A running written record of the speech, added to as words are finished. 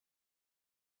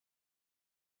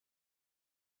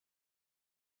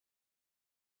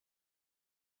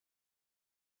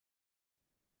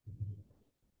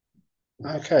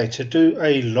Okay, to do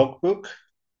a logbook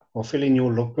or fill in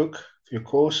your logbook for your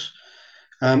course,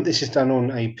 this is done on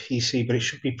a PC, but it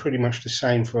should be pretty much the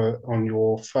same for on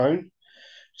your phone.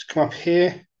 Just come up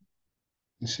here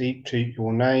and see to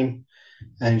your name,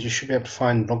 and you should be able to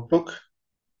find logbook.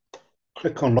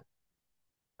 Click on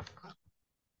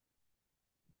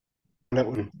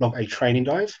log a training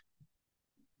dive.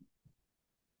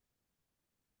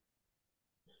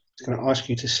 It's going to ask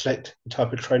you to select the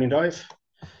type of training dive.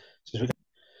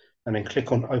 And then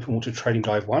click on Open Water Training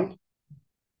Dive 1.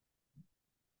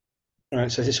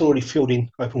 It says it's already filled in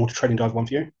Open Water Training Dive 1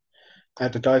 for you.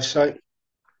 Add the dive site.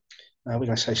 We're going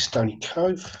to say Stony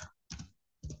Cove.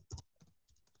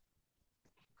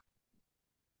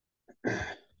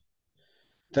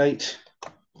 Date.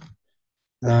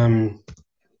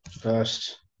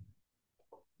 1st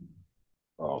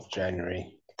of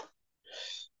January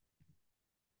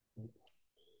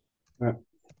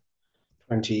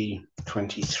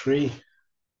 2023.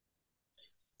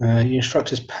 Your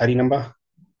instructor's PADI number.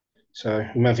 So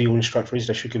whomever your instructor is,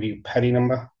 they should give you PADI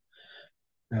number.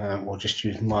 We'll just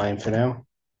use mine for now.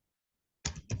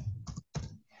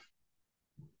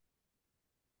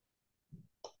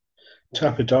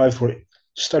 Type of dive for it.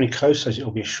 Stony Coast, so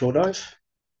it'll be a shore dive.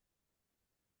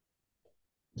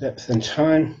 Depth and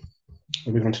time.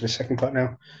 We'll move on to the second part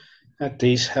now. Add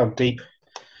these, how deep.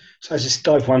 So as this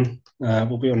dive 1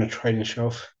 will be on a training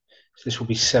shelf. So this will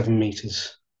be 7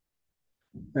 meters.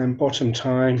 And bottom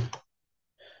time,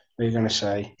 we're going to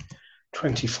say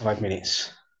 25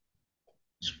 minutes.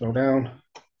 Scroll down.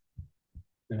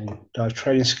 And dive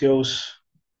training skills.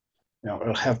 Now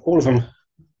it'll have all of them,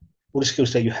 all the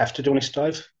skills that you have to do on this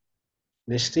dive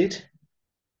listed.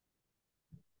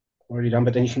 Already done,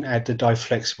 but then you can add the dive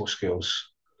flexible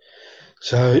skills.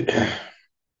 So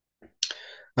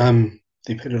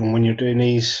depending on when you're doing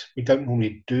these, we don't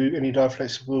normally do any dive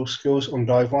flexible skills on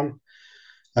dive 1.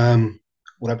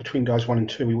 Although between dives 1 and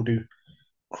 2, we will do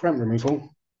cramp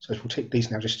removal. So we'll take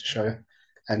these now just to show you,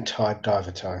 and tide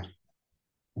diver tie.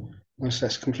 Once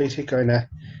that's completed, go in there,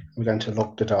 we're going to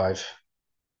log the dive.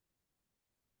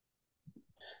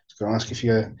 It's going to ask if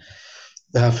you're,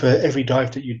 for every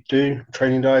dive that you do,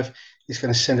 training dive, it's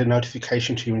going to send a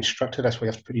notification to your instructor. That's why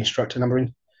you have to put the instructor number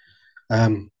in.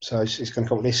 So it's going to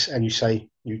call this, and you say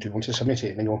you do want to submit it,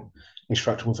 and then your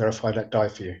instructor will verify that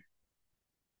dive for you.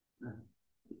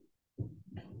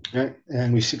 Right,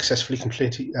 and we successfully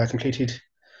completed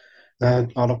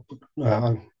our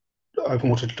open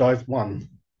water dive 1.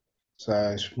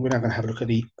 So we're now going to have a look at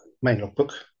the main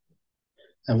logbook,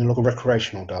 and we'll log a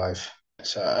recreational dive.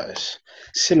 So it's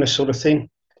similar sort of thing,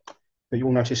 but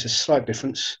you'll notice a slight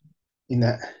difference in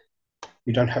that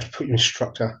you don't have to put your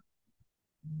instructor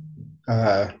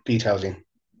details in,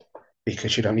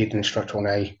 because you don't need an instructor on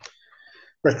a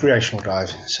recreational dive.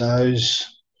 So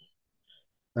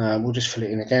we'll just fill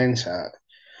it in again. So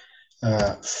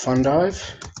fun dive.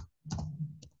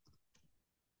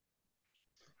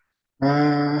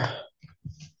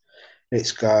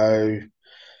 Let's go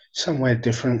somewhere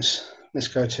different. Let's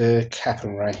go to Cap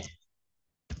and Ray.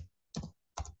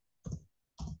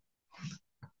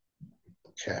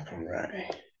 Cap and Ray.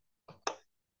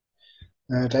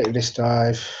 Date of this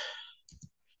dive,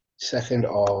 2nd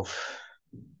of,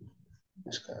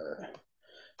 let's go,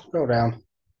 scroll down.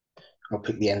 I'll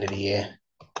pick the end of the year.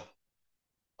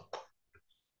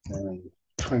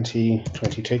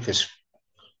 2022, because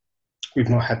we've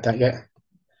not had that yet.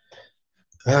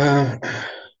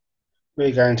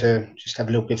 We're going to just have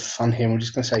a little bit of fun here. We're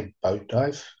just going to say boat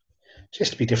dive,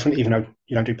 just to be different, even though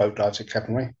you don't do boat dives at Cap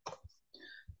and Ray.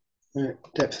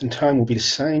 Depth and time will be the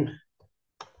same.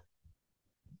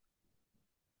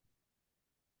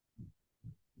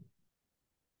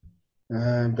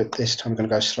 But this time we're going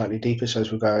to go slightly deeper. So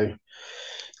as we go,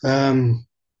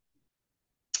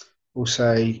 we'll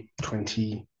say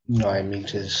 29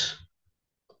 meters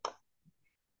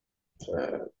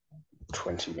for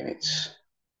 20 minutes.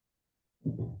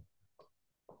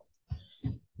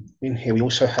 In here, we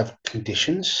also have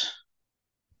conditions,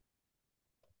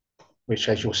 which,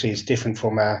 as you'll see, is different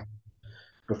from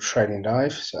your training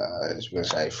dive. So as we're going to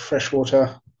say,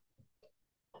 freshwater.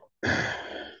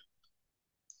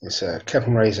 It's a Cap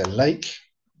and Ray lake.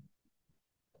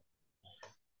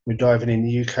 We're diving in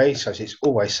the UK, so it's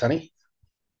always sunny.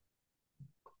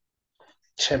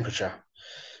 Temperature.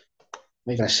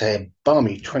 We're going to say a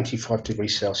balmy 25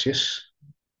 degrees Celsius.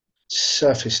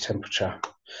 Surface temperature.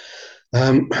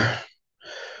 We're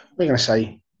going to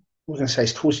say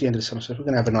it's towards the end of the summer, so we're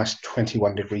going to have a nice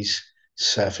 21 degrees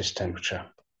surface temperature.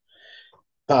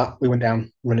 But we went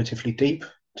down relatively deep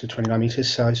to 29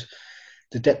 meters, so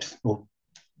the depth or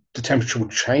the temperature will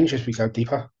change as we go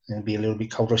deeper, and it'll be a little bit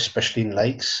colder, especially in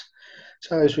lakes.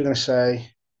 So as we're going to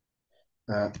say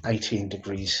 18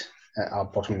 degrees at our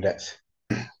bottom depth.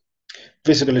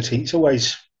 Visibility, it's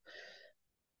always,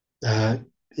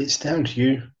 it's down to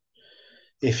you.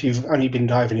 If you've only been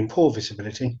diving in poor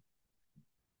visibility,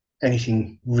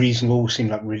 anything reasonable will seem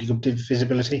like really good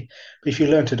visibility. But if you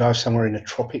learn to dive somewhere in the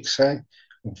tropics, say,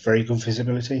 with very good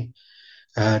visibility,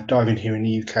 diving here in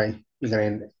the UK, you're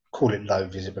going to call it low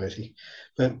visibility.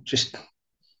 But just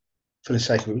for the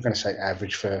sake of it, we're going to say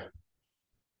average for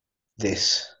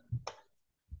this.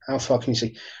 How far can you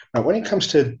see? Now, when it comes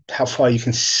to how far you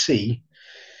can see,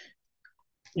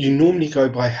 you normally go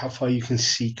by how far you can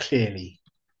see clearly.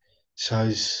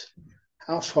 So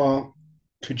how far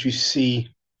could you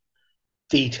see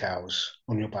details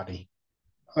on your buddy?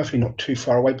 Hopefully not too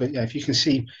far away, but yeah, if you can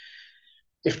see,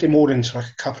 if they're more than like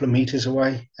a couple of meters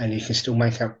away and you can still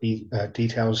make out the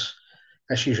details,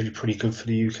 that's usually pretty good for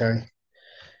the UK.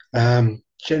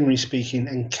 Generally speaking,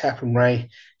 and cap and ray,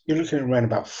 you're looking at around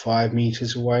about 5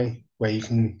 meters away where you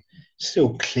can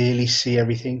still clearly see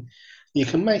everything. You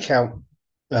can make out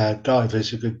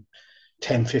divers a good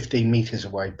 10, 15 meters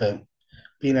away, but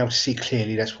being able to see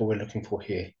clearly, that's what we're looking for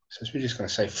here. So we're just going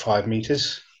to say 5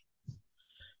 meters.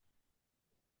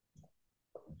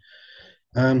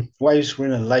 Waves, we're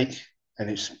in a lake and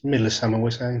it's middle of summer,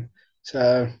 we're saying. So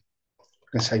I'm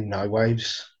going to say no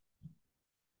waves.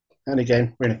 And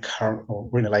again, we're in a current, or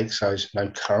we're in a lake, so there's no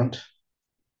current.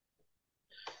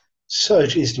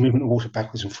 Surge is the movement of water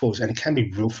backwards and forwards, and it can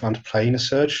be real fun to play in a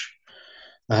surge.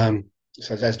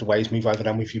 So as the waves move over,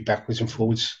 they'll move you backwards and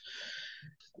forwards.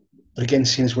 But again,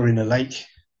 seeing as we're in a lake,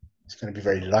 it's going to be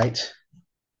very light.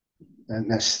 And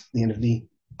that's the end of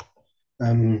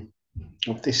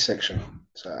this section.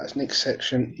 So this next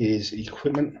section is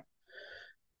equipment.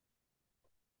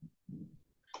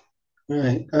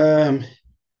 Right.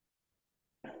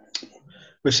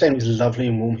 We're saying it's lovely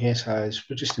and warm here, so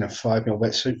we're just in a 5mm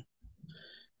wetsuit.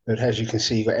 But as you can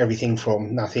see, you've got everything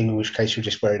from nothing, in which case you're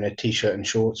just wearing a t-shirt and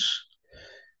shorts.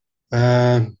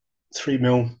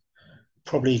 3mm,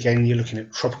 probably again, you're looking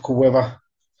at tropical weather.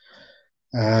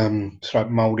 It's like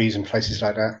Maldives and places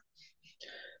like that.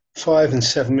 5 and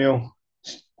 7mm,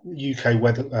 UK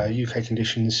weather, UK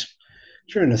conditions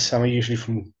during the summer, usually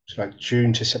from like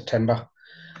June to September.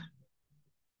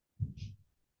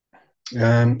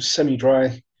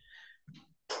 Semi-dry,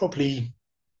 probably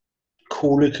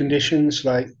cooler conditions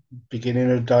like beginning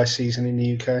of dive season in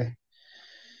the UK.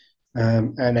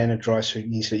 And then a dry suit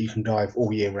means that you can dive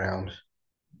all year round.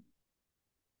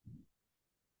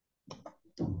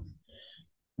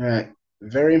 Right,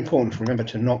 very important to remember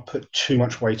to not put too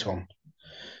much weight on.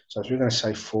 So as we're going to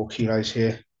say 4 kilos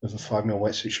here with a 5mm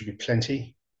wetsuit should be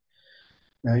plenty.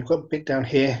 Now you've got a bit down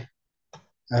here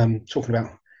talking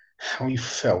about how you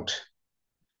felt.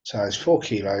 So it's 4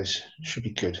 kilos, should be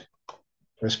good.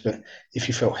 But if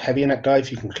you felt heavy in that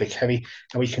dive, you can click heavy.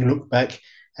 Now you can look back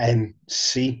and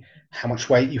see how much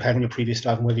weight you had on your previous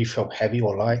dive and whether you felt heavy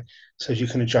or light. So you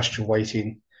can adjust your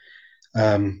weighting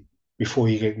before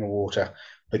you get in the water.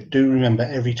 But do remember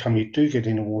every time you do get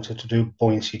in the water to do a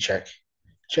buoyancy check,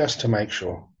 just to make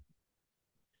sure.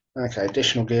 Okay,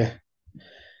 additional gear.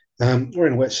 We're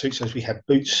in wetsuits, so we have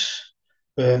boots,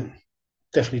 but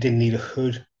definitely didn't need a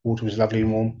hood. Water was lovely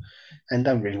and warm, and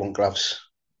don't really want gloves.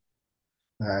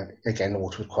 Again, the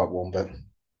water was quite warm, but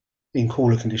in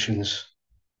cooler conditions,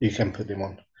 you can put them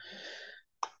on.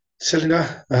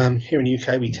 Cylinder, here in the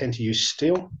UK, we tend to use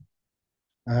steel,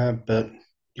 but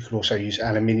you can also use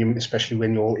aluminium, especially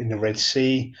when you're in the Red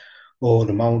Sea or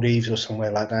the Maldives or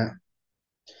somewhere like that.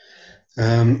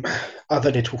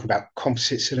 Other they're talking about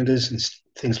composite cylinders and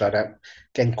things like that.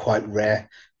 Again, quite rare.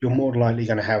 You're more likely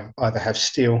going to either have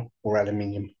steel or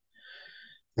aluminium.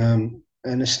 And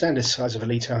the standard size of a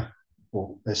litre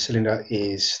or a cylinder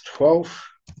is 12.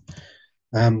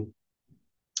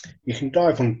 You can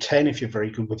dive on 10 if you're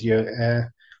very good with your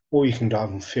air, or you can dive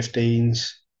on 15s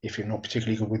if you're not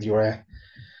particularly good with your air.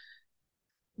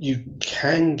 You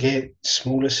can get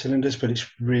smaller cylinders, but it's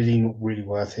really not really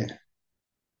worth it.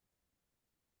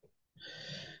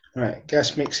 All right,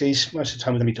 gas mixes, most of the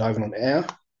time we're going to be diving on air,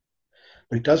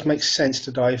 but it does make sense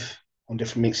to dive on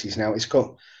different mixes. Now, it's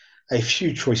got a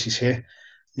few choices here.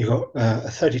 You've got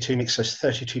a 32 mix, so it's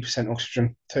 32%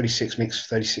 oxygen, 36 mix,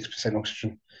 36%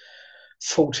 oxygen,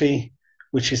 40,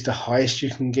 which is the highest you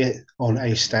can get on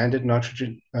a standard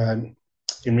nitrogen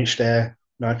enriched air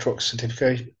nitrox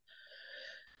certificate.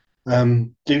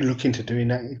 Do look into doing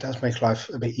that. It does make life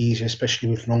a bit easier, especially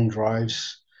with long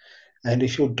drives. And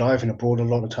if you're diving abroad, a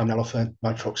lot of the time they'll offer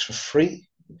nitrox for free.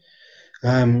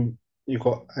 You've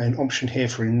got an option here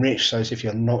for enriched, so if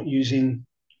you're not using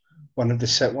one of the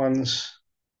set ones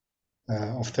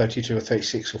of 32 or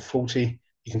 36 or 40.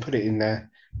 You can put it in there,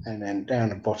 and then down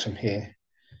the bottom here,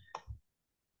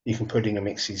 you can put in your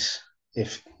mixes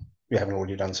if you haven't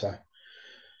already done so.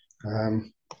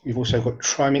 You've also got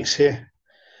trimix here,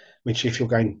 which if you're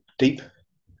going deep,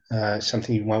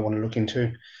 something you might want to look into.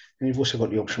 And you've also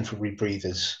got the option for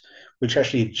rebreathers, which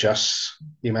actually adjusts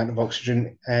the amount of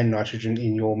oxygen and nitrogen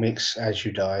in your mix as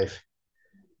you dive.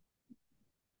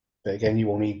 But again, you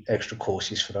will need extra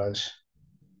courses for those.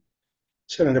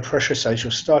 Cylinder pressure says your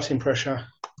starting pressure,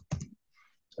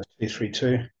 so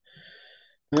 232. And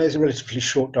there's a relatively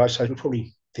short dive, so we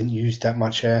probably didn't use that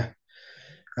much air.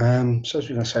 So as we're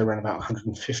going to say around about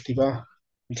 150 bar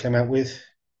we came out with,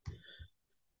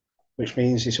 which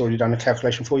means it's already done a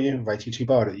calculation for you of 82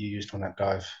 bar that you used on that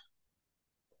dive.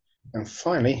 And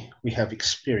finally, we have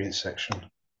experience section,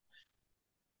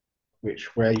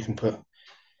 where you can put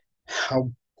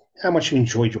how much you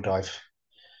enjoyed your dive.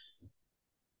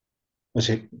 Was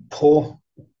it poor?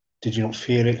 Did you not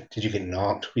feel it? Did you get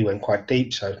narked? We went quite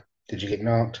deep, so did you get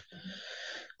narked?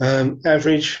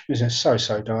 Average was a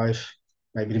so-so dive.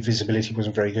 Maybe the visibility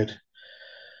wasn't very good.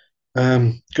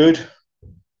 Good,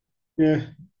 yeah.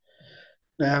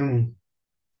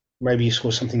 Maybe you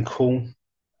saw something cool.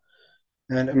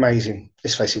 And amazing.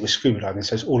 Let's face it, with scuba diving,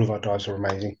 so all of our dives are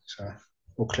amazing. So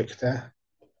we'll click there.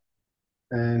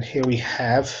 And here we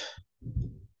have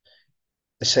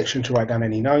a section to write down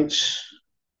any notes.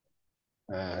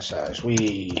 So as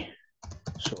we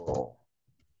saw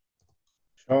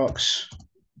sharks,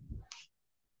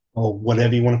 or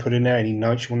whatever you want to put in there, any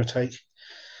notes you want to take.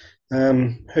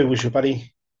 Who was your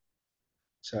buddy?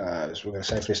 So as we're going to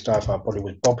say for this dive, our buddy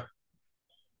was Bob.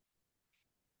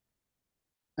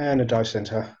 And the dive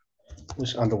center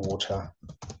was underwater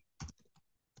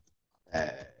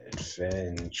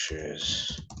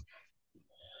adventures.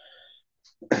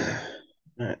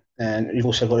 And you've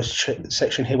also got a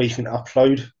section here where you can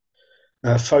upload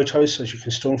photos so you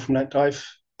can store them from that dive.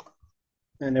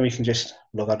 And then we can just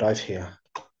log our dive here.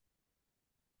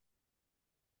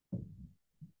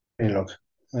 In log.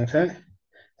 Okay.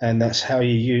 And that's how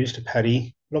you use the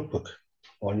PADI logbook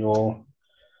on your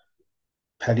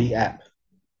PADI app.